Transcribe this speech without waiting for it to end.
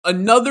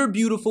Another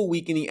beautiful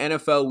week in the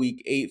NFL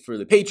Week 8 for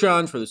the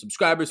patrons, for the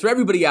subscribers, for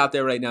everybody out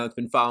there right now that's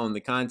been following the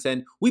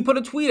content. We put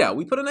a tweet out.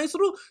 We put a nice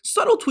little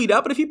subtle tweet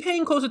out, but if you're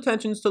paying close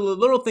attention to the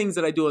little things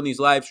that I do on these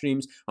live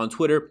streams on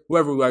Twitter,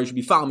 wherever we are, you should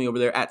be following me over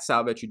there at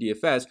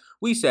SalVetcherDFS.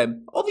 We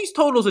said, all these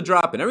totals are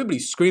dropping.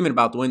 Everybody's screaming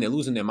about the win. They're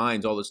losing their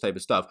minds, all this type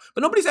of stuff.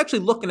 But nobody's actually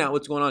looking at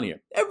what's going on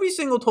here. Every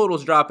single total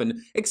is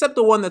dropping, except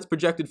the one that's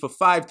projected for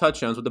 5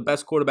 touchdowns with the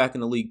best quarterback in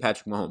the league,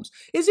 Patrick Mahomes.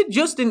 Is it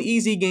just an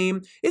easy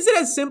game? Is it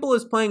as simple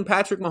as playing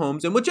Patrick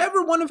Mahomes and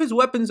whichever one of his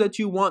weapons that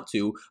you want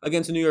to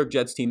against a New York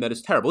Jets team that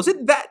is terrible? Is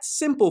it that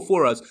simple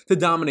for us to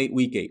dominate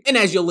Week 8? And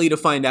as you'll later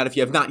find out if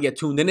you have not yet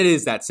tuned in, it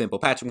is that simple.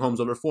 Patrick Mahomes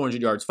over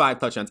 400 yards, 5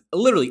 touchdowns,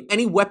 literally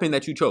any weapon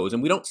that you chose.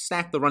 And we don't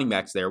stack the running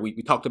backs there. We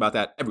talked about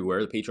that everywhere,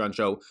 the Patreon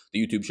show,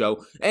 the YouTube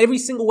show. Every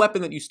single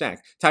weapon that you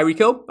stack. Tyreek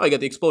Hill, oh, you got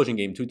the explosion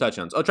game, 2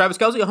 touchdowns. Oh, Travis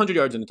Kelce, 100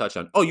 yards and a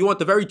touchdown. Oh, you want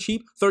the very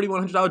cheap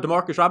 $3,100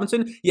 DeMarcus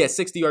Robinson? Yeah,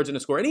 60 yards and a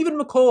score. And even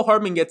McCole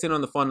Hardman gets in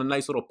on the fun, a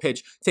nice little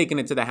pitch, taking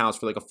it to the house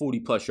for like a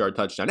 40-plus yard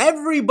touchdown.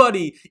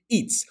 Everybody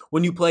eats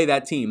when you play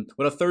that team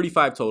with a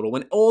 35 total,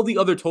 when all the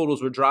other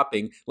totals were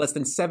dropping less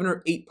than 7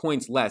 or 8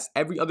 points less.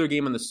 Every other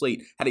game on the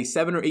slate had a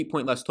 7 or 8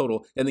 point less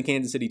total than the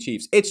Kansas City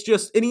Chiefs. It's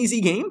just an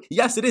easy game.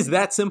 Yes, it is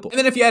that simple. And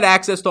then if you had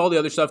access to all the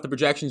other stuff, the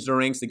projections, the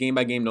ranks, the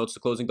game-by-game notes, the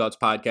closing thoughts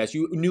podcast,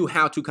 you knew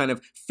how to kind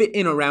of fit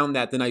in around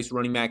that, the nice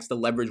running backs, the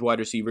leverage wide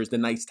receivers, the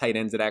nice tight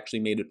ends that actually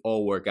made it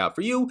all work out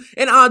for you.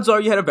 And odds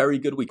are you had a very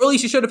good week. Or at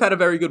least you should have had a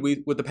very good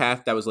week with the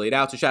path that was laid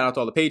out. So shout out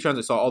to all the patrons.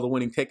 I saw all the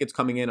winning tickets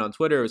coming in on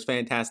Twitter. It was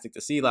fantastic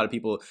to see. A lot of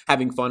people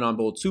having fun on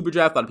both Super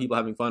Draft, a lot of people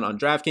having fun on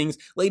Draftkings.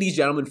 Ladies,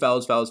 gentlemen,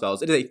 fellas,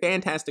 it is a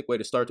fantastic way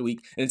to start the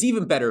week, and it's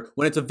even better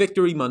when it's a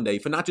Victory Monday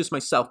for not just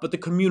myself, but the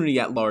community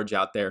at large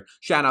out there.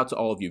 Shout out to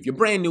all of you. If you're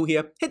brand new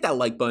here, hit that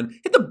like button,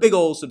 hit the big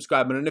old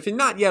subscribe button, and if you're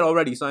not yet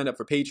already signed up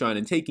for Patreon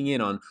and taking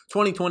in on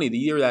 2020, the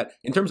year that,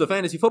 in terms of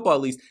fantasy football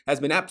at least, has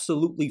been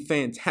absolutely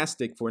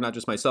fantastic for not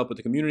just myself, but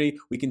the community,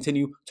 we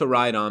continue to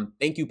ride on.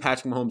 Thank you,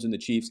 Patrick Mahomes and the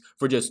Chiefs,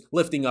 for just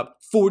lifting up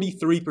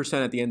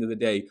 43% at the end of the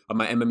day of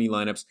my MME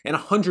lineups and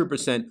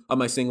 100% of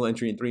my single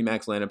entry and 3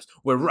 max lineups.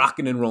 We're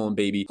rocking and rolling,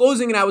 baby.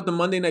 Closing it out with the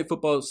Monday Night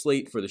Football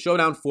slate for the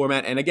Showdown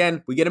format. And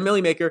again, we get a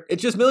milli maker.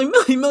 It's just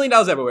million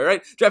dollars everywhere,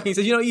 right? Draftkings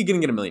says, you're going to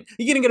get a million.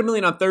 You're going to get a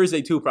million on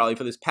Thursday too, probably,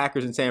 for this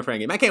Packers and San Fran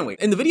game. I can't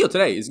wait. And the video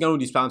today is going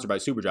to be sponsored by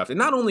Super Draft. And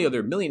not only are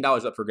there $1 million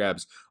up for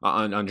grabs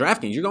on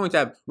DraftKings, you're going to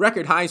have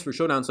record highs for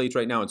Showdown slates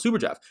right now in Super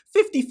Draft.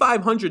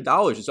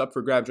 $5,500 is up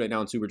for grabs right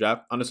now in Super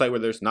Draft on a site where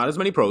there's not as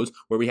many pros,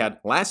 where we had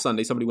last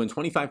Sunday somebody win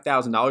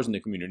 $25,000 in the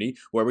community,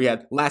 where we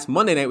had last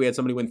Monday night we had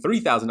somebody win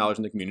 $3,000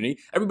 in the community.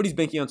 Everybody's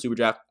banking on Super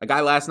Draft. A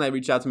guy last night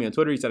reached out to me on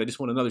Twitter. He said, I just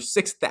won another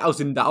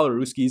 $6,000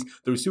 Rooskies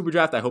through Super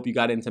Draft. I hope you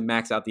got in to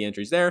max out the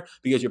entries there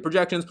because your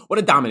projections would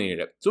have dominated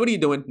it. So what are you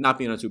doing not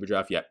being on Super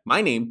Draft yet?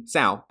 My name,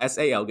 Sal,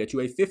 S-A-L, gets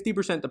you a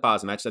 50%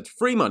 deposit match. That's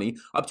free money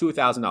up to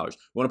 $1,000. You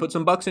want to put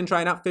some bucks in,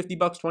 try it out, $50,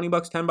 $20, $10,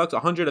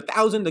 $100,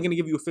 $1,000. They're going to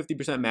give you a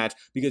 50% match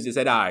because you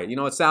said, all right, you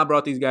know what, Sal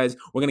brought these guys.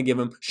 We're going to give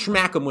them,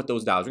 smack them with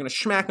those dollars. We're going to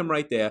smack them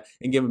right there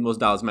and give them those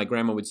dollars. My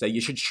grandma would say,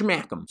 you should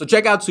smack them. So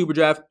check out Super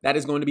Draft. That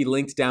is going to be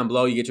linked down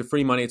below. You get your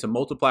free money. It's a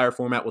multiplier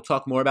format. We'll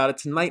talk more about it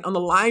tonight on the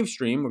live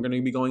stream. We're going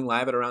to be going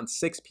live at around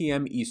 6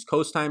 p.m. East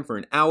Coast time for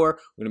an hour.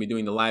 We're going to be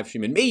doing the live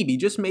stream, and maybe,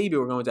 just maybe,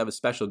 we're going to have a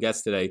special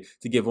guest today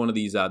to give one of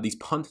these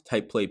punt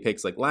type play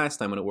picks like last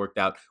time when it worked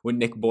out with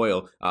Nick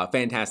Boyle.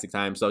 Fantastic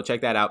time. So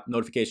check that out.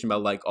 Notification bell,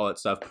 like, all that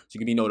stuff, so you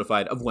can be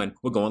notified of when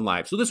we're going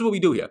live. So this is what we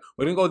do here.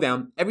 We're going to go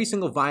down every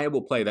single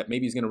viable play that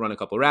maybe is going to run a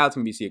couple routes,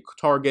 maybe see a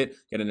target,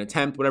 get an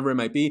attempt, whatever it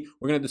might be.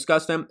 We're going to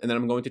discuss them, and then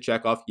I'm going to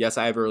check off, yes,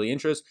 I have early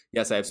interest.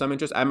 Yes, I have some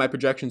interest. I have my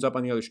projections up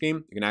on the other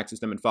screen. You can access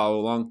them and follow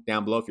along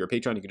down below. If you're a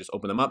Patreon, you can just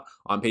open them up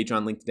on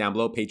Patreon, linked down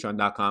below,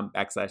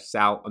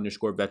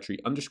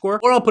 patreon.com/Sal_Vetri_.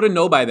 Or I'll put a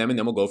no by them, and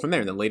then we'll go from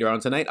there. And then later on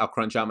tonight, I'll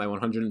crunch out my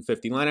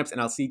 150 lineups,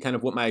 and I'll see kind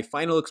of what my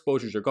final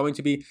exposures are going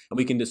to be, and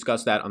we can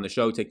discuss that on the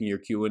show, taking your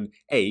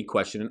Q&A,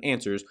 question and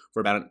answers, for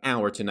about an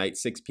hour tonight,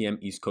 6 p.m.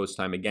 East Coast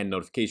time. Again,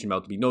 notification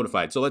bell to be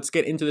notified. So let's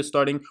get into this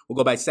starting. We'll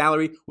go by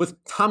salary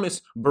with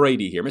Thomas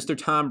Brady here. Mr.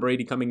 Tom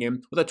Brady coming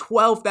in with a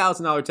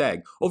 $12,000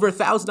 tag, over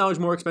 $1,000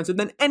 more expensive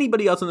than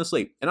anybody else on the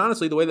slate. And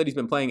honestly, the way that he's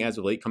been playing as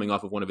of late, coming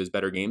off of one of his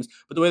better games,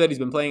 but the way that he's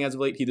been playing as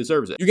of late, he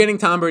deserves it. You're getting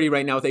Tom Brady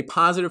right now with a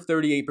positive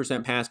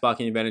 38% pass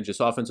blocking advantage. This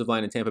offensive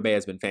line in Tampa Bay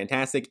has been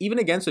fantastic. Even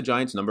against the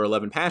Giants' number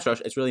 11 pass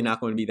rush, it's really not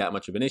going to be that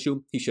much of an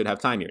issue. He should have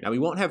time here. Now, we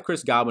won't have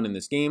Chris Godwin in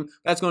this game.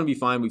 That's going to be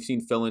fine. We've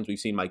seen fill-ins. We've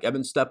seen Mike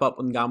Evans step up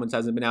when Godwin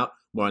hasn't been out.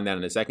 More on that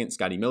in a second.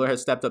 Scotty Miller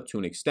has stepped up to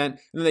an extent.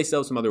 And then they still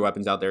have some other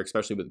weapons out there,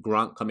 especially with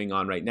Gronk coming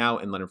on right now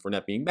and Leonard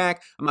Fournette being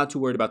back. I'm not too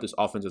worried about this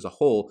offense as a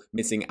whole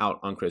missing out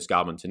on Chris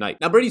Godwin tonight.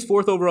 Now, Brady's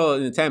 4th overall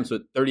in attempts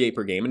with 38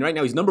 per game. And right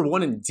now he's number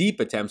 1 in deep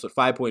attempts with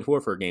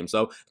 5.4 per game.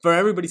 So for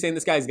everybody saying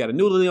this guy's got a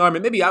noodle in the arm,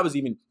 and maybe I was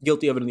even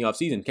guilty of it in the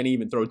offseason, can he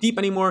even throw deep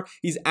anymore?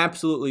 He's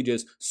absolutely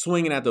just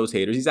swinging at those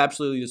haters. He's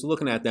absolutely just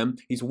looking at them.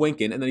 He's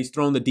winking, and then he's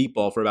throwing the deep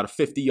ball for about a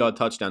 50-yard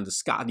touchdown to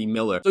Scotty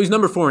Miller. So he's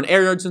number 4 in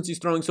air yards since he's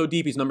throwing so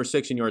deep. He's number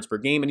 6 in yards per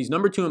game, and he's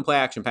number 2 in play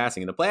action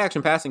passing. And the play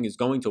action passing is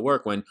going to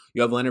work when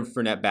you have Leonard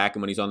Fournette back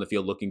and when he's on the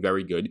field looking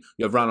very good.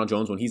 You have Ronald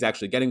Jones when he's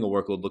actually getting a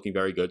workload looking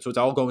very good. So it's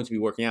all going to be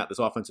working out. This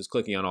offense is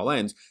clicking on all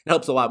ends. It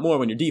helps a lot more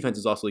when your defense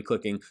is also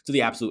clicking to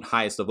the absolute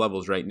highest of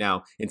levels right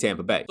now in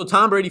Tampa Bay. So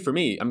Tom Brady, for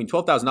me, I mean,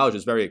 $12,000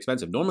 is very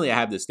expensive. Normally I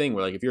have this thing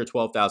where, like, if you're a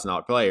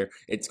 $12,000 player,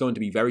 it's going to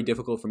be very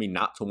difficult for me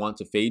not to want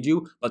to fade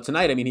you. But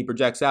tonight, I mean, he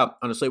projects out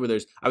on a slate where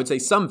there's, I would say,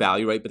 some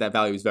value, right? But that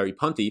value is very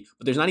punty.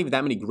 But there's not even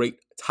that many great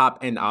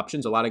top-end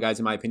options. A lot of guys,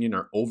 in my opinion,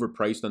 are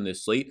overpriced on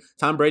this slate.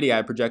 Tom Brady,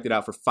 I projected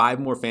out for 5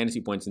 more fantasy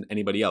points than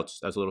anybody else.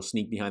 That's a little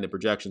sneak behind the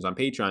projections on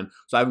Patreon.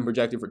 So I have him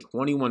projected for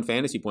 21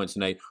 fantasy points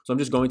tonight. So I'm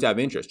just going to have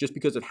interest. Just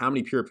because of how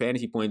many pure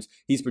fantasy points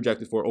he's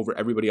projected for over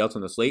everybody else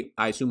on the slate,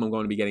 I assume I'm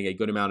going to be getting a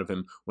good amount of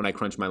him when I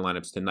crunch my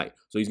lineups tonight.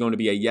 So he's going to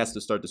be a yes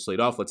to start the slate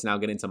off. Let's now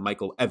get into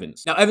Michael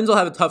Evans. Now, Evans will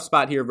have a tough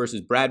spot here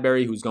versus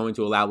Bradbury, who's going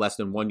to allow less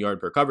than 1 yard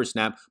per cover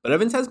snap. But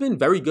Evans has been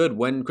very good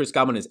when Chris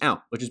Godwin is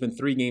out, which has been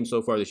 3 games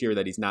so far this year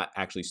that he's not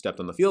actually stepped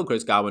on the field.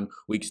 Chris Godwin,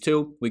 weeks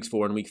 2, weeks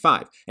 4, and week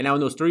 5. And now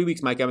in those 3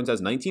 weeks, Mike Evans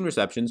has 19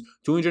 receptions,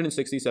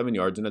 267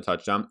 yards, and a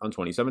touchdown on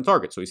 27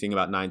 targets. So he's seeing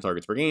about 9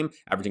 targets per game,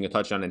 averaging a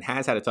touchdown, and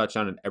has had a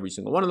touchdown in every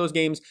single one of those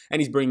games.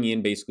 And he's bringing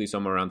in basically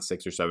somewhere around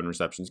 6 or 7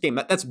 receptions a game.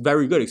 That's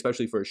very good,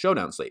 especially for a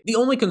showdown slate. The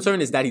only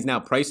concern is that he's now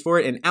priced for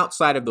it. And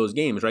outside of those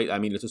games, right? I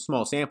mean, it's a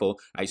small sample.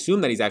 I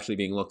assume that he's actually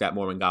being looked at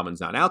more when Godwin's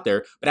not out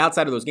there. But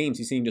outside of those games,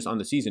 he's seeing just on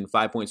the season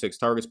 5.6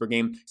 targets per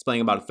game. He's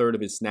playing about a third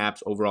of his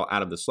snaps overall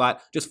out of the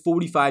slot. Just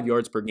 45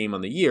 yards per game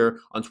on the year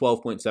on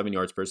 12.7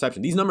 yards per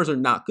reception. These numbers are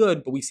not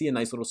good, but we see a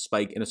nice little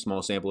spike in a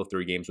small sample of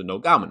 3 games with no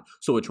Godwin.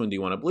 So which one do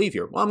you want to believe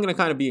here? Well, I'm going to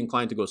kind of be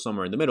inclined to go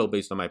somewhere in the middle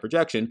based on my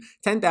projection.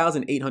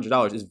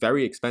 $10,800 is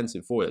very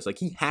expensive for this. Like,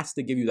 he has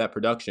to give you that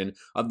production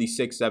of these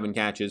 6-7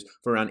 catches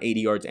for around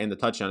 80 yards and the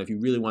touchdown if you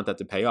really want that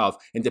to pay off.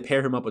 And to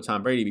pair him up with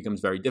Tom Brady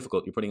becomes very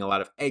difficult. You're putting a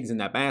lot of eggs in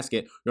that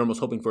basket. You're almost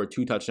hoping for a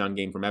 2-touchdown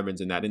game from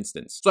Evans in that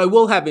instance. So I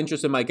will have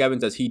interest in Mike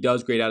Evans as he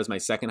does grade out as my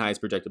second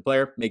highest projected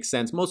player. Makes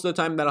sense. Most of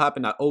the time that'll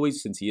happen, not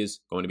always, since he is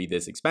going to be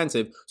this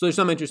expensive. So there's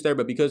some interest there,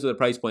 but because of the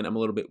price point, I'm a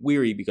little bit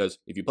weary because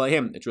if you play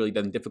him, it's really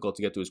then difficult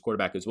to get to his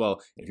quarterback as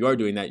well. And if you are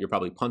doing that, you're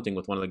probably punting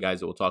with one of the guys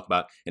that we'll talk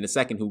about in a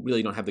second who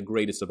really don't have the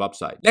greatest of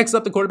upside. Next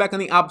up, the quarterback on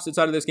the opposite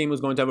side of this game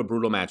was going to have a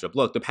brutal matchup.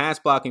 Look, the pass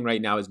blocking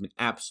right now has been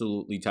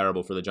absolutely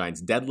terrible for the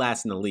Giants, dead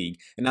last in the league.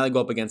 And now they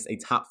go up against a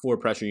top 4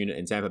 pressure unit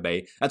in Tampa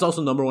Bay. That's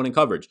also number 1 in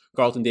coverage.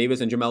 Carlton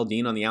Davis and Jamel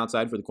Dean on the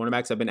outside for the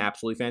cornerbacks have been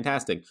absolutely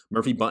fantastic.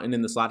 Murphy Bunton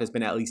in the slot has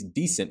been at least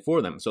decent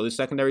for them. So the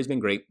secondary has been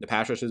great. The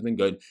pass rush has been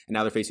good. And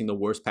now they're facing the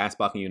worst pass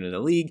blocking unit in the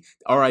league.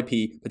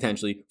 RIP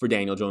potentially for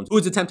Daniel Jones, who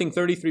is attempting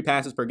 33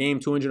 passes per game,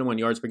 201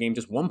 yards per game,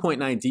 just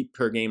 1.9 deep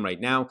per game right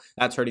now.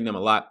 That's hurting them a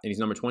lot. And he's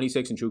number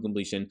 26 in true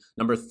completion,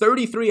 number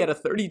 33 out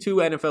of 32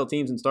 NFL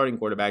teams and starting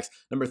quarterbacks,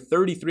 number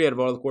 33 out of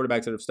all the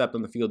quarterbacks that have stepped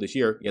on the field this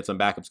year. You get some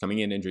backups coming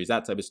in, injuries,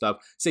 that type of stuff.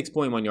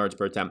 6.1 yards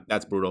per attempt.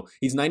 That's brutal.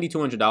 He's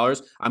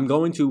 $9,200. I'm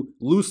going to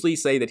loosely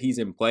say that he's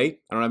in play.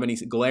 I don't have any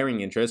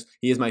glaring interest.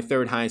 He is my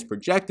 3rd highest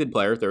projected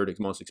player, 3rd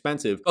most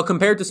expensive. But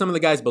compared to some of the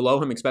guys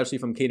below him, especially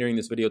from catering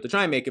this video to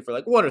try and make it for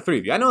like 1 or 3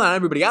 of you. I know not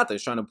everybody out there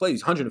is trying to play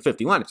these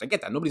 150 lineups. I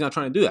get that. Nobody's not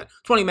trying to do that.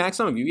 20 max,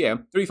 some of you, yeah.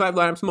 35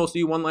 lineups, most of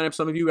you. 1 lineup,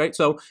 some of you, right?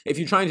 So if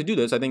you're trying to do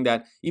this, I think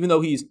that even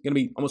though he's going to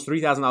be almost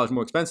 $3,000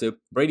 more expensive,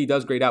 Brady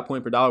does grade out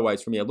point per dollar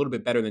wise for me a little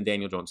bit better than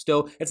Daniel Jones.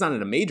 Still, it's not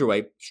in a major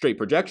way. Straight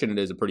projection, it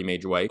is a pretty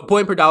major way.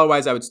 Point per dollar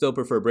wise, I would still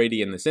prefer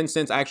Brady in this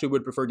instance. I actually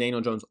would prefer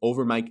Daniel Jones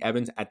over Mike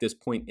Evans at this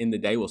point in the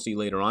day. We'll see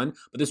later on.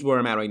 But this is where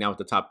I'm at right now with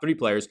the top 3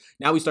 players.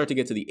 Now we start to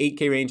get to the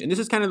 8K range. And this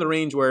is kind of the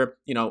range where,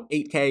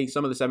 8K,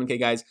 some of the 7K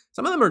guys,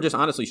 some of them are just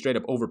honestly straight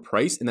up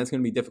overpriced. And that's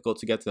going to be difficult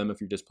to get to them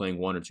if you're just playing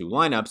 1 or 2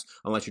 lineups,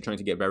 unless you're trying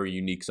to get very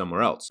unique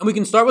somewhere else. And we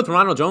can start with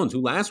Ronald Jones,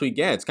 who last week,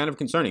 it's kind of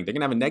concerning. They're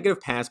going to have a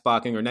negative pass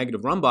blocking or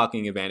negative run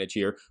blocking advantage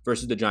here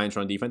versus the Giants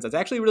run defense. That's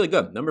actually really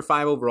good. Number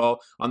 5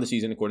 overall on the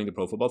season, according to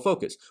Pro Football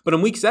Focus. But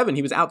in week 7,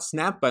 he was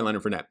out-snapped by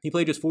Leonard Fournette. He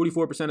played just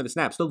 44% of the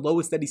snaps, the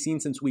lowest that he's seen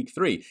since week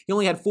 3. He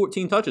only had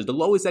 14 touches, the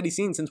lowest that he's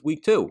seen since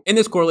week 2. And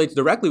this correlates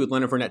directly with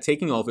Leonard Fournette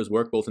taking all of his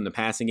work, both in the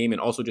passing game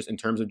and also just in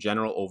terms of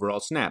general overall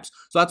snaps.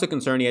 So that's a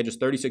concern. He had just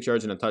 36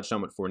 yards and a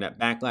touchdown with Fournette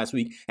back last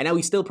week, and now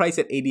he's still priced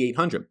at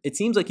 $8,800. It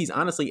seems like he's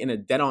honestly in a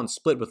dead-on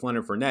split with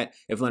Leonard Fournette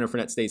if Leonard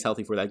Fournette stays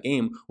healthy for that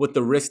game, with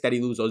the risk that he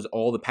loses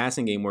all the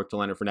passing game work to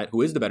Leonard Fournette,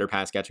 who is the better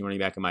pass-catching running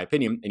back in my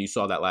opinion, and you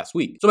saw that last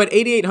week. So at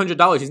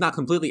 $8,800, he's not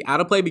completely out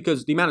of play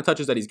because the amount of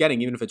touches that he's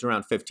getting, even if it's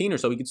around 15 or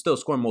so, he could still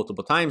score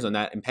multiple times on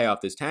that and pay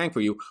off this tag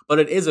for you, but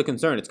it is a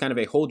concern. It's kind of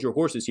a hold your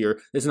horses here.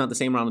 This is not the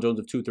same Ronald Jones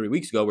of 2 or 3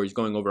 weeks ago where he's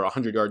going over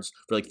 100 yards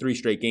for like 3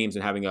 straight games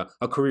and having a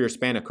career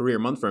span, a career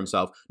month for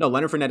himself. No,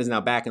 Leonard Fournette is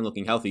now back and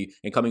looking healthy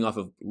and coming off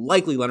of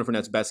likely Leonard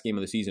Fournette's best game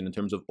of the season in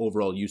terms of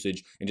overall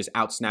usage and just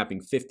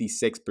out-snapping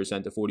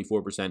 56% to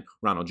 44%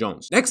 Ronald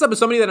Jones. Next up is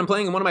somebody that I'm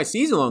playing in one of my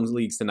season-long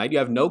leagues tonight. You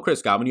have no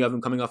Chris Godwin. You have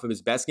him coming off of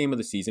his best game of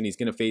the season. He's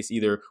going to face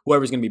either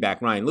whoever's going to be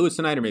back, Ryan Lewis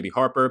tonight or maybe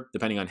Harper,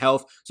 depending on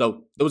health.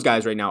 So those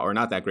guys right now are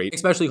not that great,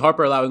 especially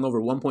Harper allowing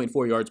over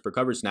 1.4 yards per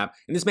coverage snap.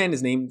 And this man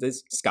is named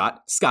is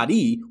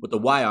Scotty with the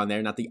Y on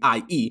there, not the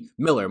I-E,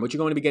 Miller. And what you're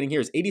going to be getting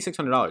here is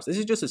 $8,600. This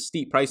is just a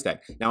steep price price tag.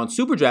 Now, on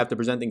SuperDraft, the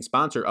presenting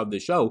sponsor of the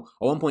show,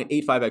 a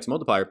 1.85x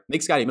multiplier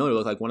makes Scotty Miller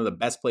look like one of the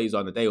best plays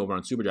on the day over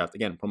on SuperDraft.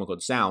 Again, promo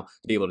code SAL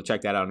to be able to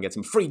check that out and get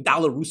some free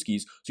dollar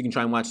rooskies so you can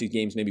try and watch these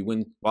games, maybe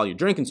win while you're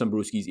drinking some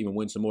brewskis, even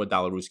win some more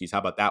dollar rooskies. How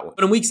about that one?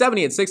 But in week 7,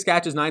 he had 6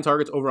 catches, 9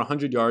 targets, over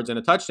 100 yards, and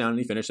a touchdown, and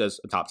he finished as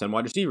a top 10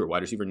 wide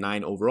receiver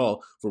 9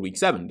 overall for week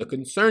 7. The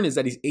concern is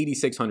that he's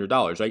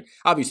 $8,600, right?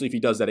 Obviously, if he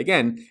does that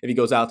again, if he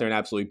goes out there and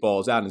absolutely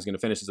balls out and is going to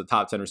finish as a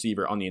top 10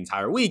 receiver on the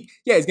entire week,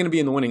 yeah, he's going to be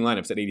in the winning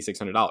lineups at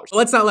 $8,600. But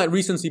let's not let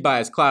recency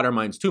bias cloud our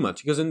minds too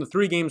much, because in the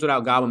 3 games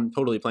without Godwin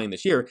totally playing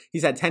this year,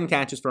 he's had 10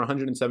 catches for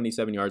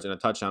 177 yards and a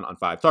touchdown on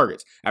 5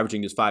 targets,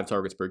 averaging just 5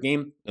 targets per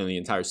game in the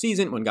entire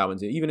season when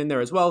Godwin's even in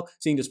there as well,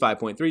 seeing just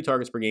 5.3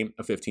 targets per game,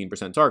 a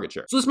 15% target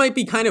share. So this might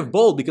be kind of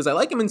bold because I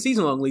like him in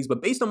season-long leagues,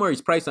 but based on where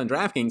he's priced on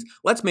DraftKings,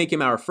 let's make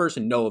him our first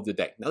no of the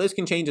day. Now, this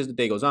can change as the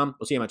day goes on.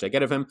 We'll see how much I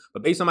get of him,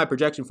 but based on my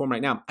projection form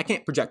right now, I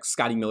can't project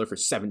Scotty Miller for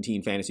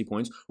 17 fantasy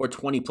points or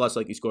 20 plus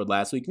like he scored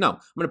last week. No, I'm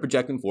going to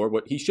project him for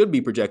what he should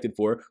be projected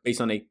for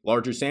based on a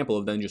larger sample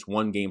of than just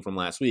one game from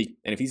last week.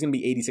 And if he's going to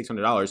be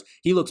 $8,600,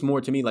 he looks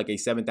more to me like a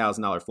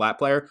 $7,000 flat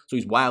player, so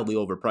he's wildly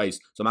overpriced,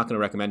 so I'm not going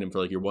to recommend him for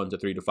like your 1 to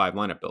 3 to 5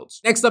 lineup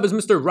builds. Next up is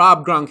Mr.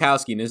 Rob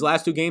Gronkowski. In his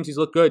last 2 games, he's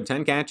looked good.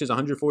 10 catches,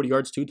 140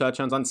 yards, 2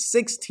 touchdowns on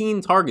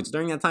 16 targets.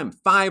 During that time,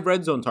 5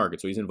 red zone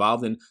targets. So he's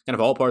involved in kind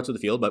of all parts of the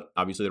field, but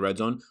obviously the red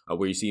zone,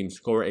 where you see him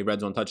score a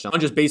red zone touchdown.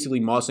 Just basically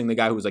mossing the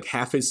guy who was like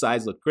half his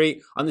size, looked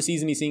great. On the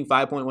season, he's seeing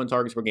 5.1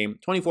 targets per game,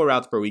 24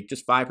 routes per week,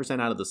 just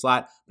 5% out of the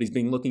slot, but he's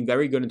been looking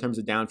very good in terms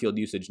of downfield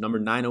usage. Number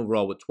 9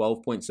 overall with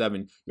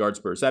 12.7 yards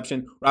per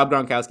reception. Rob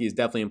Gronkowski is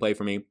definitely in play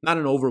for me. Not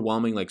an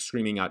overwhelming, like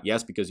screaming out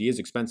yes, because he is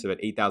expensive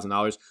at $8,000,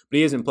 but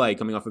he is in play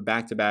coming off of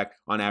back-to-back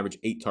on average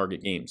 8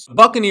 target games.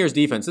 Buccaneers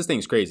defense, this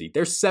thing's crazy.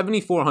 They're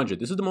 $7,400.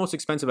 This is the most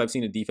expensive I've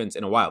seen a defense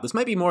in a while. This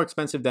might be more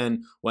expensive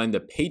than when the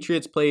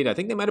Patriots played. I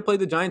think they might have played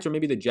the Giants or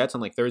maybe the Jets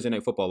on like Thursday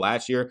Night Football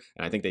last year,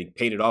 and I think they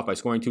paid it off by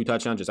scoring 2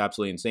 touchdowns, just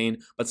absolutely insane.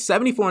 But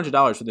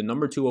 $7,400 for the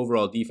number 2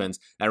 overall defense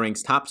that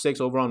ranks top 6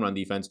 overall in run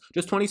defense,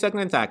 just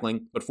 22nd in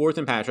tackling, but 4th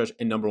in pass rush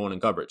and number 1 in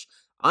coverage.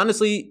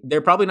 Honestly,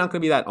 they're probably not going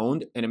to be that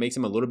owned, and it makes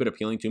them a little bit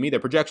appealing to me. Their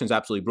projection is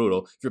absolutely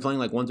brutal. If you're playing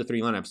like 1 to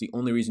 3 lineups, the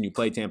only reason you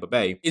play Tampa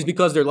Bay is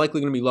because they're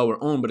likely going to be lower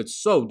owned, but it's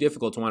so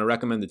difficult to want to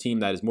recommend the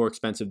team that is more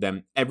expensive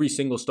than every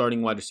single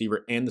starting wide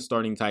receiver and the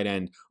starting tight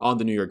end on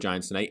the New York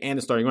Giants tonight and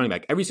the starting running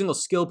back. Every single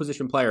skill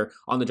position player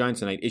on the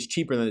Giants tonight is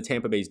cheaper than the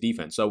Tampa Bay's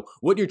defense. So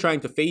what you're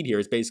trying to fade here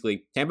is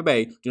basically Tampa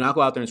Bay, do not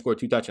go out there and score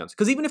 2 touchdowns.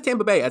 Because even if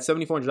Tampa Bay at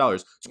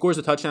 $7,400 scores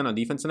a touchdown on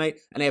defense tonight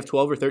and they have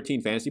 12 or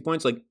 13 fantasy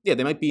points, like, yeah,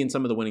 they might be in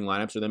some of the winning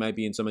lineups or they might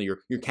be in some of your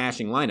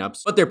cashing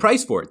lineups, but they're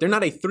priced for it. They're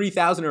not a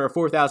 $3,000 or a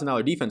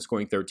 $4,000 defense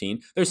scoring 13.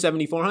 They're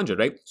 $7,400,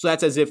 right? So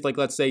that's as if, like,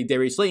 let's say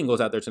Darius Slayton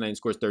goes out there tonight and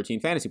scores 13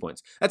 fantasy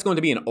points. That's going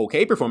to be an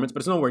okay performance, but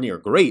it's nowhere near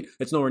great.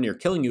 It's nowhere near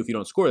killing you if you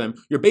don't score them.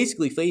 You're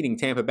basically fading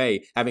Tampa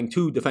Bay having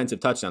 2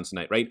 defensive touchdowns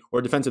tonight, right? Or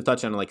a defensive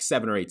touchdown and like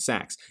 7 or 8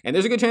 sacks. And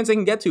there's a good chance they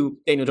can get to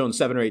Daniel Jones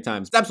 7 or 8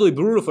 times. It's absolutely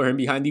brutal for him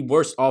behind the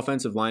worst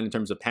offensive line in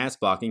terms of pass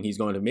blocking. He's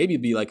going to maybe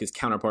be like his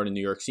counterpart in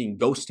New York, seeing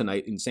ghosts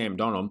tonight in Sam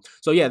Darnold.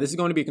 So yeah, this is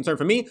going to be a concern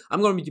for me.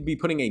 I'm going to be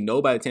putting a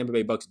no by the Tampa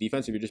Bay Bucs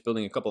defense if you're just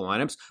building a couple of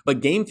lineups.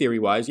 But game theory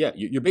wise, yeah,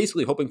 you're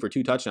basically hoping for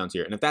 2 touchdowns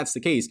here. And if that's the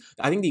case,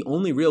 I think the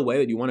only real way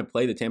that you want to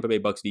play the Tampa Bay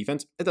Bucs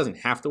defense, it doesn't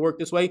have to work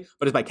this way,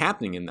 but is by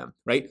captaining in them,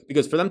 right?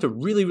 Because for them to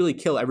really, really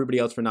kill everybody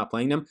else for not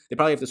playing them, they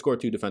probably have to score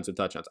 2 defensive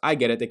touchdowns. I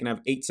get it. They can have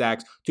 8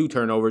 sacks, 2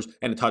 turnovers,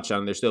 and a touchdown,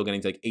 and they're still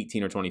getting to like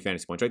 18 or 20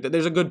 fantasy points, right?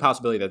 There's a good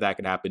possibility that that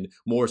could happen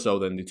more so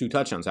than the 2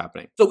 touchdowns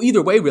happening. So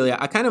either way, really,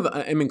 I kind of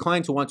am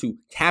inclined to want to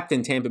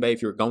captain Tampa Bay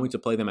if you're going to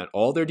play them at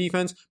all their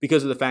defense,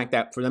 because of the fact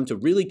that for them to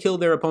really kill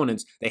their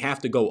opponents, they have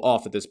to go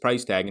off at this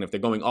price tag. And if they're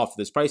going off at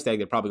this price tag,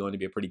 they're probably going to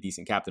be a pretty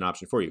decent captain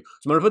option for you.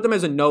 So I'm going to put them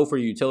as a no for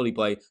your utility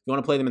play. If you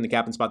want to play them in the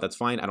captain spot, that's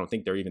fine. I don't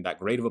think they're even that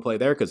great of a play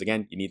there because,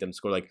 again, you need them to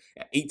score like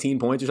 18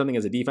 points or something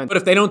as a defense. But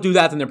if they don't do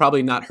that, then they're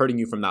probably not hurting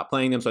you from not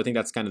playing them. So I think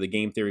that's kind of the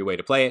game theory way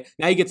to play it.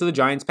 Now you get to the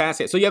Giants pass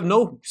hit. So you have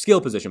no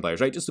skill position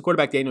players, right? Just the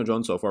quarterback Daniel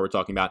Jones so far we're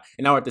talking about.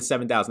 And now we're at the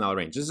 $7,000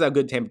 range. This is how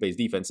good Tampa Bay's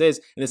defense is.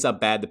 And this is how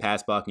bad the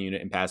pass blocking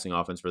unit and passing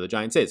offense for the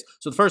Giants is.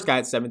 So the first guy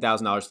at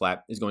 $7,000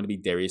 flat is going to be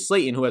Darius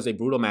Slayton, who has a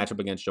brutal matchup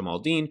against Jamal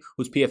Dean,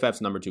 who's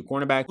PFF's number 2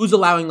 cornerback, who's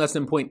allowing less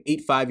than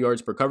 0.85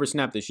 yards per cover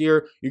snap this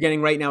year. You're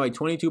getting right now a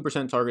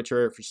 22% target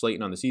share for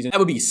Slayton on the season. That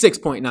would be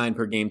 6.9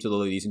 per game to the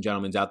ladies and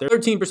gentlemen out there.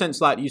 13%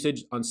 slot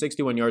usage on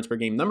 61 yards per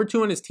game. Number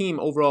 2 on his team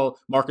overall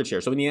market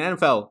share. So in the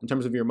NFL, in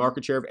terms of your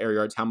market share of air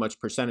yards, how much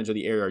percentage of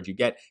the air yards you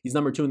get, he's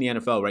number 2 in the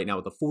NFL right now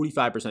with a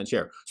 45%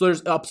 share. So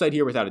there's upside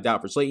here without a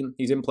doubt for Slayton.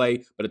 He's in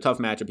play, but a tough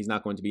matchup. He's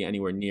not going to be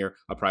anywhere near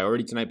a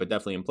priority tonight, but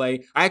definitely in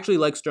play. I actually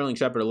like Sterling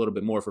Shepard a little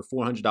bit more for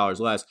 $400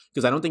 less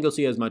because I don't think he'll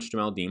see as much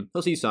Jamal Dean.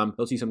 He'll see some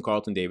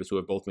Carlton Davis, who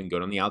have both been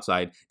good on the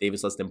outside.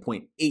 Davis less than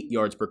 0.8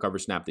 yards per cover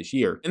snap this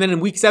year. And then in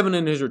week 7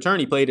 in his return,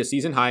 he played a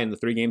season high in the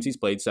 3 games he's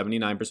played,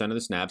 79% of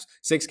the snaps,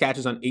 6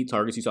 catches on 8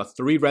 targets. He saw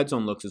 3 red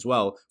zone looks as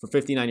well for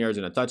 59 yards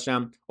and a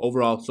touchdown.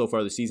 Overall, so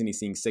far this season, he's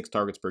seeing 6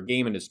 targets per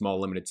game in a small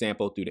limited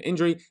sample due to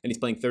injury, and he's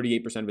playing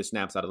 38% of his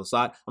snaps out of the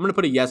slot. I'm going to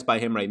put a yes by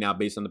him right now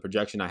based on the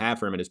projection I have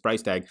for him at his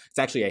price tag. It's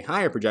actually a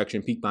higher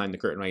projection, peek behind the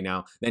curtain right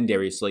now, than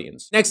Darius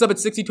Slayton's. Next up at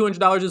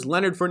 $6,200 is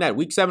Leonard Fournette.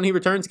 Week 7 he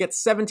returns,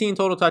 gets 17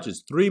 total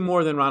touches, 3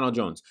 more than Ronald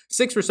Jones.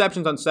 6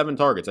 receptions on 7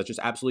 targets. That's just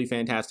absolutely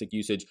fantastic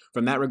usage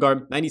from that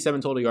regard.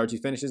 97 total yards. He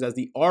finishes as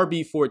the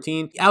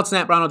RB14. He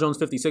outsnapped Ronald Jones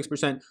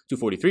 56% to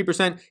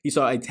 43%. He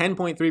saw a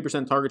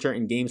 10.3% target share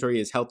in games where he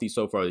is healthy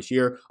so far this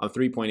year on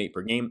 3.8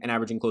 per game and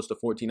averaging close to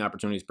 14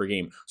 opportunities per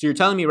game. So you're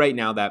telling me right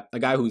now that a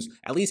guy who's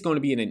at least going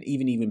to be in an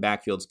even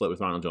backfield split with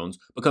Ronald Jones,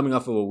 but coming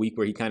off of a week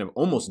where he kind of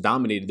almost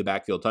dominated the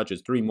backfield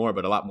touches, 3 more,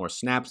 but a lot more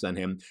snaps than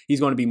him, he's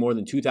going to be more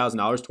than $2,000,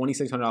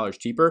 $2,600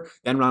 cheaper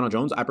than Ronald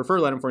Jones. I prefer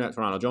Leonard Fournette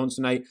to Ronald Jones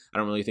tonight. I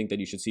don't really think that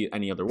you should see it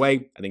any other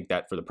way. I think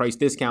that for the price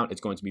discount,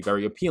 it's going to be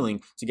very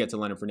appealing to get to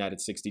Leonard Fournette at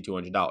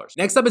 $6,200.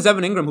 Next up is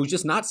Evan Ingram, who's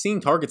just not seeing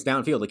targets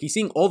downfield. Like, he's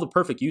seeing all the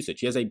perfect usage.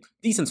 He has a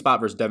decent spot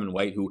versus Devin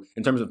White, who,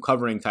 in terms of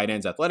covering tight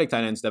ends, athletic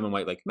tight ends, Devin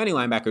White, like many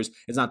linebackers,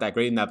 is not that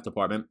great in that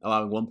department,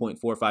 allowing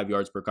 1.45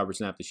 yards per cover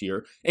snap this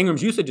year.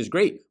 Ingram's usage is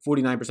great,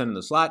 49% in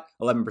the slot,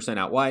 11%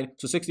 out wide,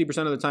 so 60%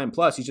 of the time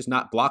plus, he's just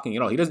not blocking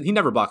at all. He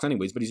never blocks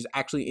anyways, but he's just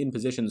actually in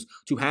positions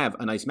to have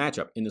a nice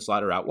matchup in the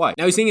slot or out wide.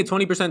 Now he's seeing a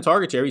 20%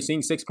 target share. He's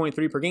seeing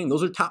 6.3 per game.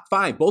 Those are top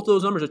 5. Both of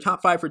those numbers are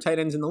top 5 for tight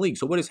ends in the league.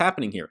 So what is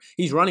happening here?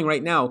 He's running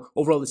right now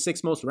overall the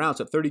 6th most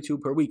routes at 32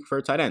 per week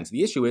for tight ends.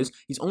 The issue is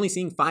he's only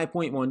seeing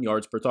 5.1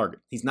 yards per target.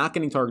 He's not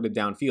getting targeted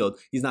downfield.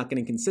 He's not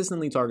getting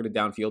consistently targeted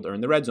downfield or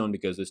in the red zone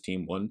because this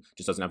team, 1,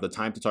 just doesn't have the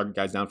time to target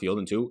guys downfield,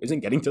 and 2, isn't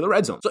getting to the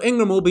red zone. So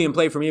Ingram will be in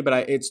play for me,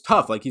 but it's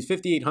tough. Like, he's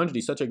 5,800.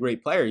 He's such a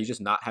great player. He's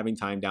just not having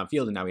time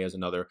downfield, and now he has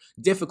another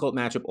difficult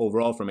matchup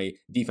overall from a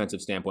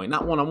defensive standpoint.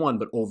 Not one-on-one,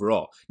 but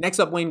overall. Next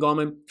up, Wayne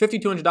Gallman,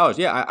 $5,200.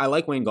 Yeah, I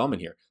like Wayne Gallman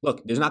here.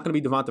 Look, there's not going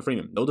to be Devonta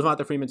Freeman. No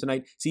Devonta Freeman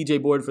tonight.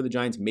 CJ Board for the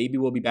Giants maybe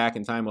will be back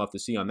in time. We'll have to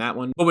see on that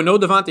one. But with no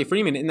Devonta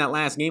Freeman in that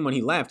last game when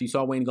he left, you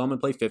saw Wayne Gallman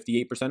play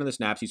 58% of the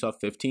snaps. He saw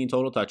 15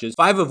 total touches,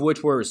 5 of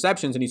which were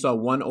receptions, and he saw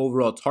 1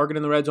 overall target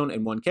in the red zone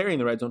and 1 carry in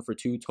the red zone for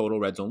 2 total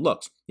red zone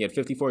looks. He had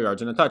 54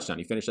 yards and a touchdown.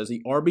 He finished as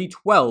the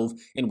RB12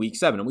 in week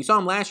 7. And we saw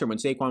him last year when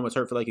Saquon was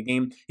hurt for like a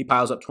game. He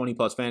piles up 20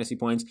 plus fantasy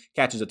points,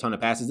 catches a ton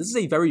of passes. This is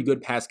a very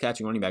good pass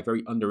catching running back,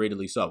 very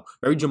underratedly so.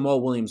 Very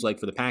Jamal Williams-like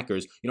for the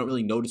Packers. You don't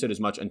really notice it as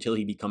much until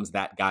he becomes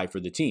that guy for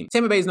the team.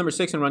 Tampa Bay is number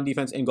 6 in run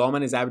defense, and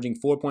Gallman is averaging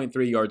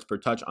 4.3 yards per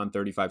touch on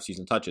 35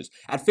 season touches.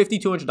 At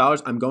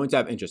 $5,200, I'm going to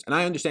have interest, and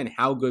I understand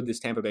how good this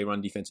Tampa Bay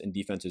run defense and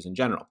defense is in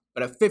general.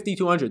 But at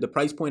 $5,200, the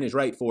price point is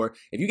right for,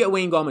 if you get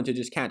Wayne Gallman to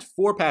just catch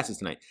 4 passes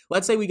tonight,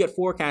 let's say we get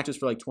 4 catches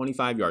for like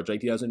 25 yards,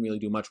 right? He doesn't really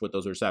do much with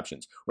those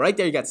receptions. Right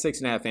there, you got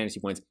 6.5 fantasy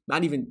points,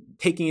 not even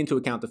taking into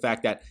account the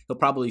fact that he'll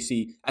probably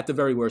see, at the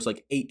very worst,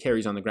 like 8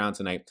 carries on the ground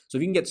tonight. So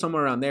if you can get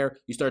somewhere around there,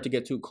 you start to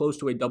get too close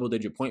to a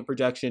double-digit point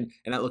projection,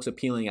 and that looks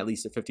appealing at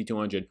least at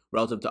 $5,200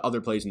 relative to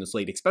other plays in the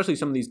slate, especially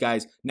some of these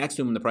guys next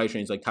to him in the price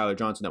range like Tyler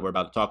Johnson that we're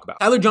about to talk about.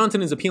 Tyler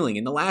Johnson is appealing,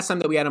 and the last time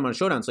that we had him on a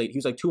Showdown slate, he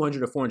was like $200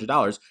 to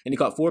 $400, and he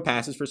caught 4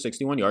 passes for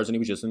 61 yards, and he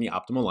was just in the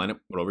optimal lineup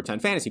with over 10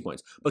 fantasy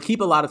points. But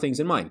keep a lot of things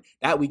in mind.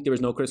 That week, there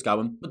was no Chris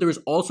Godwin, but there was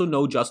also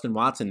no Justin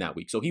Watson that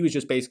week, so he was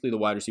just basically the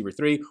wide receiver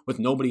 3 with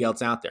nobody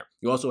else out there.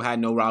 You also had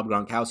no Rob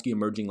Gronkowski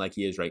emerging like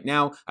he is right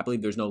now. I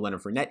believe there's no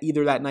Leonard Fournette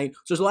either that night,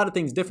 so there's a lot of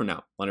things different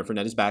now. Leonard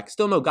Fournette is back,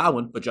 still no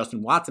Godwin, but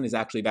Justin Watson is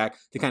actually back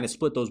to kind of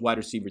split those wide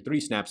receiver 3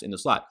 snaps in the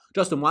slot.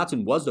 Justin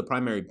Watson was the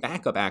primary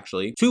backup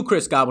actually to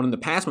Chris Godwin in the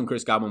past when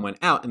Chris Godwin went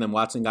out, and then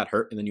Watson got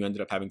hurt, and then you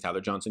ended up having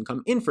Tyler Johnson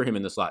come in for him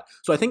in the slot.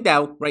 So I think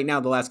now, right now,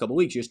 the last couple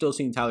weeks, you're still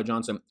seeing Tyler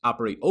Johnson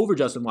operate over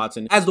Justin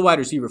Watson as the wide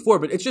receiver 4,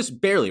 but it's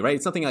just barely, right?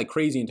 It's nothing like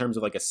crazy in terms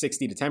of like a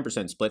 60 to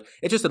 10% split.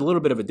 It's just a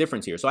little bit of a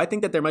difference here. So I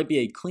think that there might be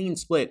a clean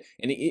split,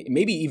 and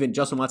maybe even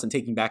Justin Watson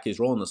taking back his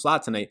role in the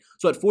slot tonight.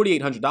 So at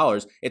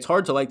 $4,800, it's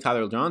hard to like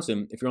Tyler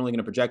Johnson if you're only going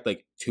to project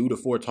like 2 to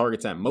 4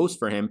 targets at most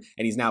for him,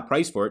 and he's now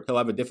priced for it. He'll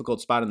have a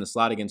difficult spot in the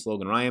slot against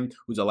Logan Ryan,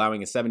 who's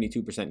allowing a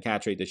 72%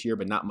 catch rate this year,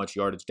 but not much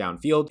yardage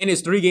downfield. In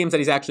his 3 games that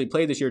he's actually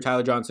played this year,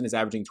 Tyler Johnson is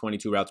averaging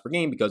 22 routes per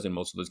game because in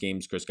most of those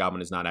games, Chris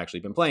Godwin has not actually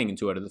been playing in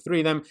 2 out of the 3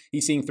 of them.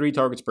 He's seeing 3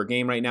 targets per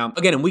game right now.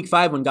 Again, in week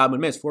 5, when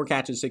Godwin missed, 4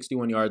 catches,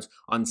 61 yards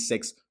on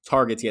 6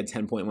 targets. He had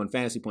 10.1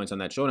 fantasy points on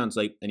that Showdown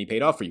slate, and he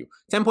paid off for you.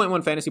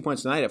 10.1 fantasy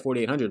points tonight at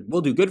 $4,800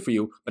 will do good for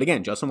you. But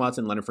again, Justin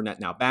Watson, Leonard Fournette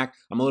now back.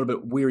 I'm a little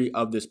bit weary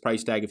of this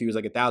price tag. If he was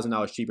like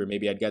 $1,000 cheaper,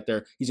 maybe I'd get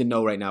there. He's a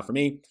no right now for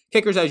me.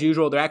 Kickers, as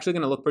usual, they're actually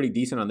going to look pretty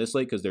decent on this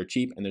slate because they're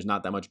cheap and there's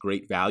not that much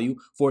great value.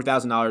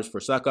 $4,000 for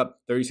Suckup,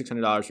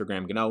 $3,600 for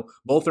Graham Gano.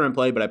 Both are in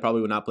play, but I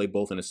probably would not play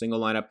both in a single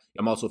lineup.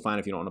 I'm also fine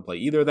if you don't want to play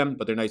either of them,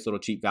 but they're nice little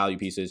cheap value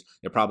pieces.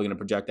 They're probably going to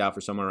project out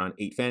for somewhere around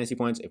 8 fantasy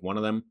points. If one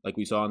of them, like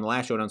we saw in the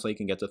last Showdown slate,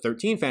 can get to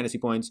 13 fantasy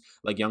points,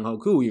 like Young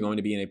Hoku, you're going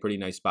to be in a pretty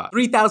nice spot.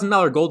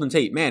 $3,000 Golden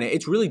Tate. Man,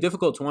 it's really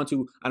difficult to want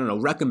to,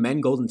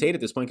 recommend Golden Tate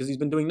at this point because he's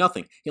been doing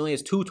nothing. He only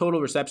has 2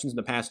 total receptions in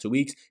the past 2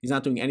 weeks. He's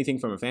not doing anything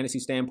from a fantasy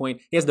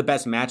standpoint. He has the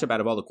best matchup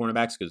out of all the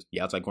cornerbacks because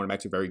the outside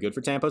cornerbacks are very good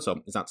for Tampa,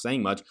 so it's not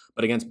saying much,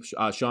 but against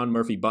Sean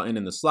Murphy-Bunting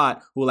in the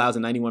slot, who allows a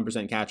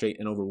 91% catch rate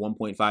and over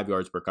 1.5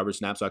 yards per coverage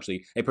snap, so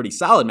actually a pretty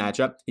solid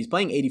matchup. He's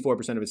playing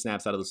 84% of his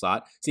snaps out of the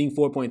slot, seeing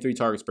 4.3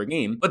 targets per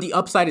game, but the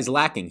upside is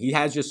lacking. He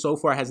has just so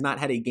far has not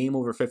had a game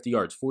over 50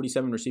 yards.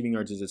 47 receiving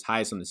yards is his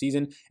highest on the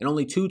season, and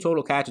only 2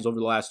 total catches over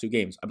the last 2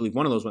 games. I believe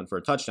one of those went for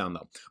a touchdown,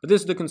 though. But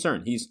this is the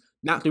concern. He's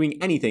not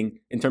doing anything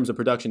in terms of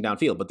production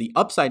downfield. But the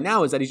upside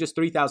now is that he's just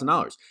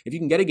 $3,000. If you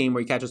can get a game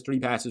where he catches 3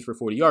 passes for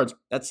 40 yards,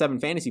 that's 7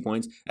 fantasy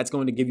points. That's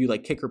going to give you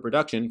like kicker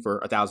production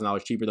for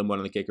 $1,000 cheaper than one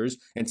of the kickers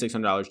and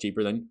 $600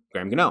 cheaper than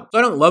Graham Gano. So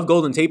I don't love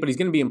Golden Tate, but he's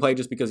going to be in play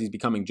just because he's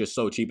becoming just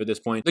so cheap at this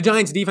point. The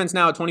Giants defense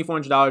now at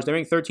 $2,400. They're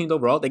ranked 13th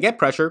overall. They get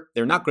pressure.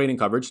 They're not great in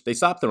coverage. They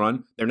stop the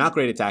run. They're not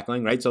great at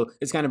tackling, right? So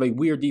it's kind of a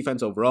weird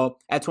defense overall.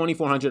 At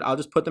 $2,400, I'll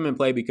just put them in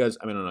play because,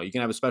 I don't know, you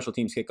can have a special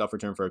teams kickoff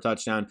return for a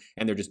touchdown,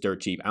 and they're just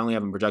dirt cheap. I only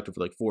have them projected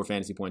for like 4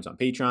 fantasy points on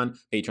Patreon,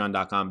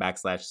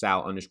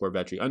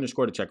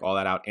 patreon.com/Sal_Vetri_ to check all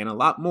that out and a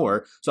lot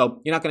more.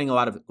 So you're not getting a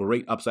lot of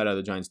great upside out of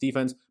the Giants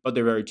defense, but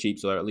they're very cheap,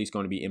 so they're at least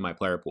going to be in my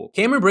player pool.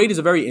 Cameron Brate is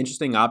a very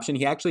interesting option.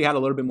 He actually had a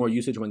little bit more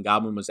usage when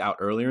Godwin was out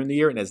earlier in the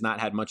year and has not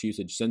had much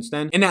usage since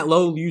then. And that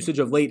low usage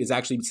of late is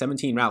actually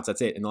 17 routes.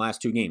 That's it in the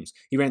last 2 games.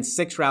 He ran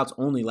 6 routes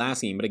only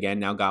last game, but again,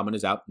 now Godwin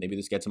is out. Maybe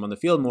this gets him on the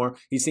field more.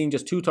 He's seeing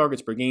just 2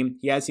 targets per game.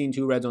 He has seen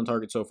 2 red zone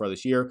targets so far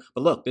this year.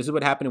 But look, this is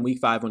what happened in week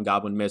 5 when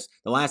Godwin missed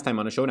the last time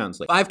on a showdown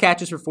slate. 5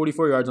 catches for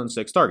 44 yards on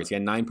 6 targets. He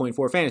had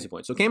 9.4 fantasy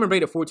points. So Cameron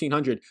Brate at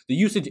 $1,400, the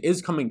usage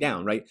is coming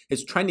down, right?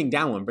 It's trending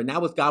downward. But now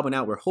with Godwin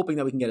out, we're hoping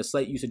that we can get a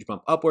slight usage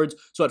bump upwards.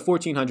 So at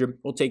 $1,400,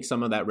 we'll take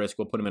some of that risk.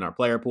 We'll put him in our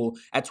player pool.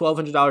 At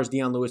 $1,200,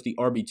 Dion Lewis, the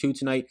RB2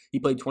 tonight. He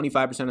played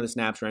 25% of the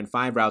snaps, ran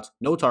 5 routes,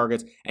 no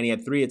targets, and he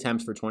had 3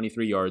 attempts for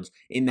 23 yards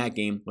in that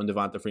game when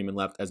Devonta Freeman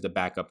left as the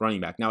backup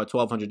running back. Now at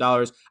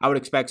 $1,200, I would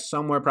expect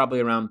somewhere probably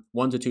around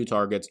 1 to 2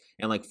 targets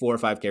and like 4 or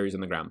 5 carries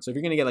on the ground. So if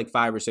you're going to get like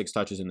 5 or 6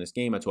 touches in this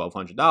game at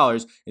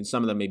 $1,200, and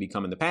some of them maybe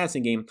come in the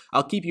passing game,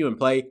 I'll keep you in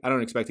play. I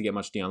don't expect to get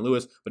much Dion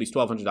Lewis, but he's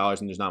 $1,200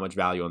 and there's not much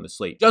value on the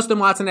slate. Justin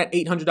Watson at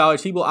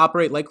 $800, he will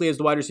operate likely as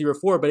the wide receiver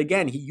 4, but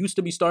again, he used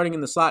to be starting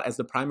in the slot as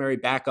the primary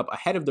backup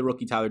ahead of the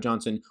rookie Tyler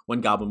Johnson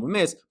when Godwin would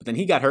miss, but then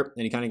he got hurt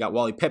and he kind of got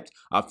Wally pipped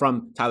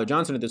from Tyler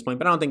Johnson at this point,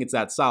 but I don't think it's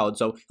that solid.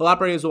 So he'll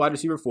operate as the wide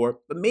receiver 4,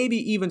 but maybe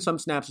even some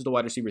snaps as the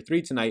wide receiver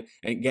 3 tonight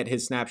and get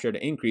his snap share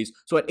to increase.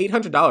 So at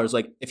 $800,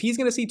 like if he's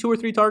going to see 2 or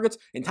 3 targets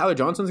and Tyler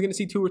Johnson's going to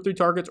see 2 or 3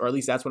 targets, or at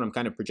least that's what I'm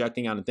kind of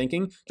projecting out and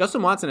thinking,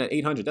 Justin Watson at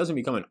 $800 doesn't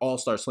become an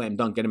all-star slam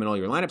dunk, get him in all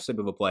your lineups type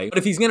of a play. But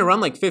if he's going to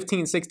run like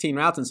 15, 16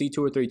 routes and see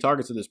 2 or 3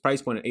 targets at this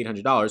price point at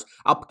 $800,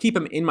 I'll keep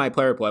him in my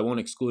player pool. I won't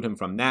exclude him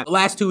from that. The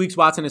last 2 weeks,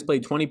 Watson has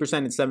played 20%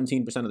 and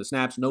 17% of the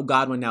snaps. No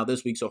Godwin now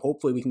this week, so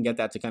hopefully we can get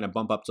that to kind of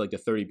bump up to like the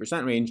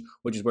 30% range,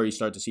 which is where you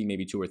start to see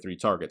maybe 2 or 3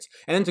 targets.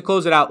 And then to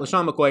close it out,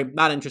 LaShawn McCoy,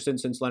 not interested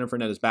since Leonard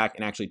Fournette is back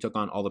and actually took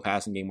on all the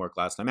passing game work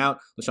last time out.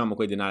 LaShawn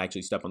McCoy did not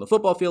actually step on the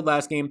football field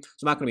last game,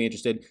 so I'm not going to be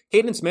interested.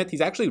 Caden Smith,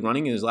 he's actually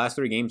running in his last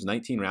 3 games,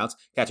 19 routes,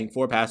 catching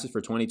 4 passes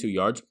for 22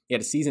 yards. He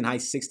had a season high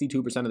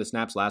 62% of the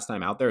snaps last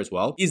time out there as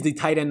well. He's the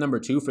tight end number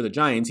 2 for the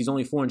Giants. He's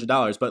only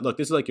 $400, but look,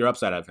 this is like your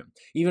upside of him.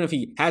 Even if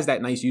he has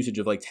that nice usage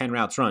of like 10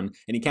 routes run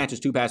and he catches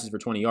 2 passes for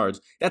 20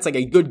 yards, that's like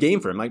a good game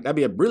for him. Like that'd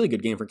be a really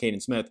good game for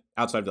Caden Smith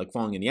outside of like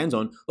falling in the end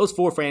zone. Those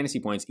 4 fantasy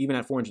points, even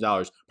at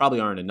 $400, probably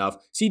aren't enough.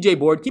 CJ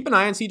Board, keep an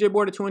eye on CJ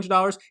Board at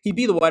 $200. He'd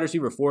be the wide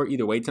receiver 4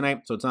 either way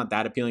tonight, so it's not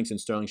that appealing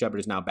since Sterling Shepard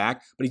is now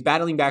back, but he's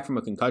battling back from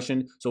a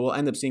concussion, so we'll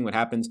end up seeing what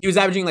happens. He was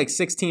averaging like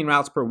 16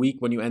 routes per week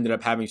when you ended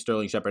up having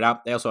Sterling Shepard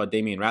out. They also had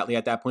Damian Ratley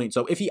at that point,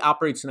 so if he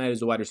operates tonight as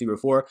the wide receiver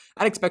 4,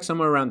 I'd expect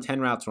somewhere around 10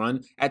 routes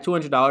run. At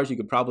 $200, you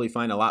could probably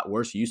find a lot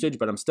worse usage,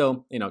 but I'm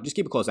still, just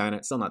keep a close eye on it.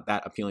 It's still not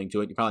that appealing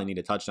to it. You probably need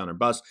a touchdown or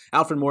bust.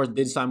 Alfred Morris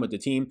did sign with the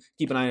team.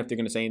 Keep an eye on if they're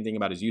going to say anything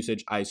about his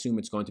usage. I assume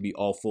it's going to be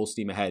all full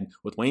steam ahead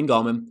with Wayne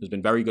Gallman, who's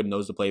been very good,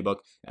 knows the playbook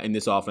in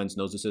this offense,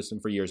 knows the system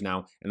for years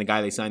now, and the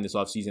guy they signed this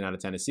offseason out of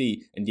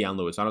Tennessee, and Dion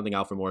Lewis. I don't think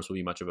Alfred Morris will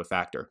be much of a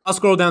factor. I'll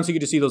scroll down so you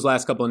can just see those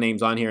last couple of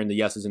names on here and the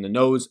yeses and the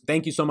nos.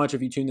 Thank you so much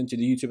if you tuned into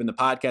the YouTube and the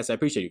podcast. I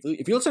appreciate you.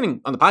 If you're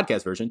listening on the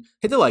podcast version,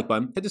 hit the like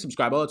button, hit the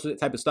subscribe, all that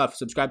type of stuff.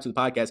 Subscribe to the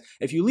podcast.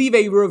 If you leave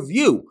a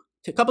review,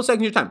 take a couple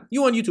seconds of your time.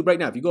 You on YouTube right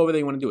now. If you go over there,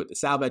 you want to do it. The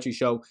Sal Vetri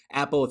Show.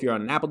 Apple, if you're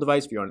on an Apple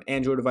device, if you're on an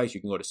Android device,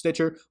 you can go to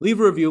Stitcher. Leave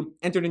a review.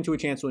 Entered into a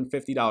chance to win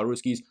 $50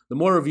 Rooskies. The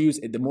more reviews,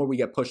 the more we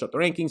get pushed up the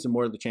rankings, the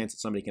more the chance that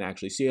somebody can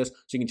actually see us. So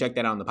you can check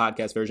that out on the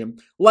podcast version.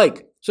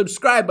 Like,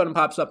 subscribe button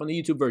pops up on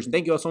the YouTube version.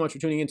 Thank you all so much for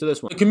tuning into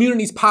this one. The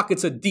community's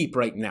pockets are deep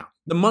right now.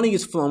 The money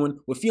is flowing.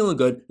 We're feeling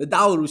good. The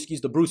dollar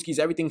Rooskies, the Brewskis,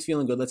 everything's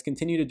feeling good. Let's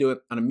continue to do it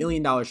on $1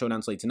 million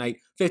showdown slate tonight.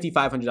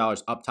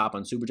 $5,500 up top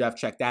on SuperDraft.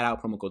 Check that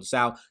out. Promo code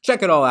Sal.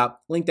 Check it all out.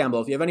 Link down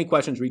below. If you have any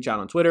questions, reach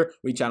out on Twitter,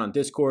 reach out on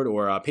Discord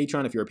or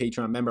Patreon if you're a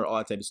Patreon member, all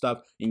that type of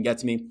stuff. You can get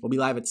to me. We'll be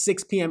live at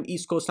 6 p.m.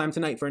 East Coast time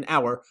tonight for an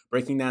hour,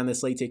 breaking down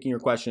this slate, taking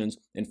your questions,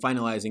 and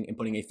finalizing and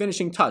putting a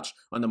finishing touch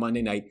on the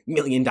Monday night $1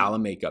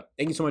 million makeup.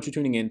 Thank you so much for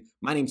tuning in.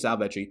 My name's Sal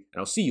Vetri, and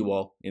I'll see you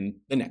all in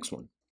the next one.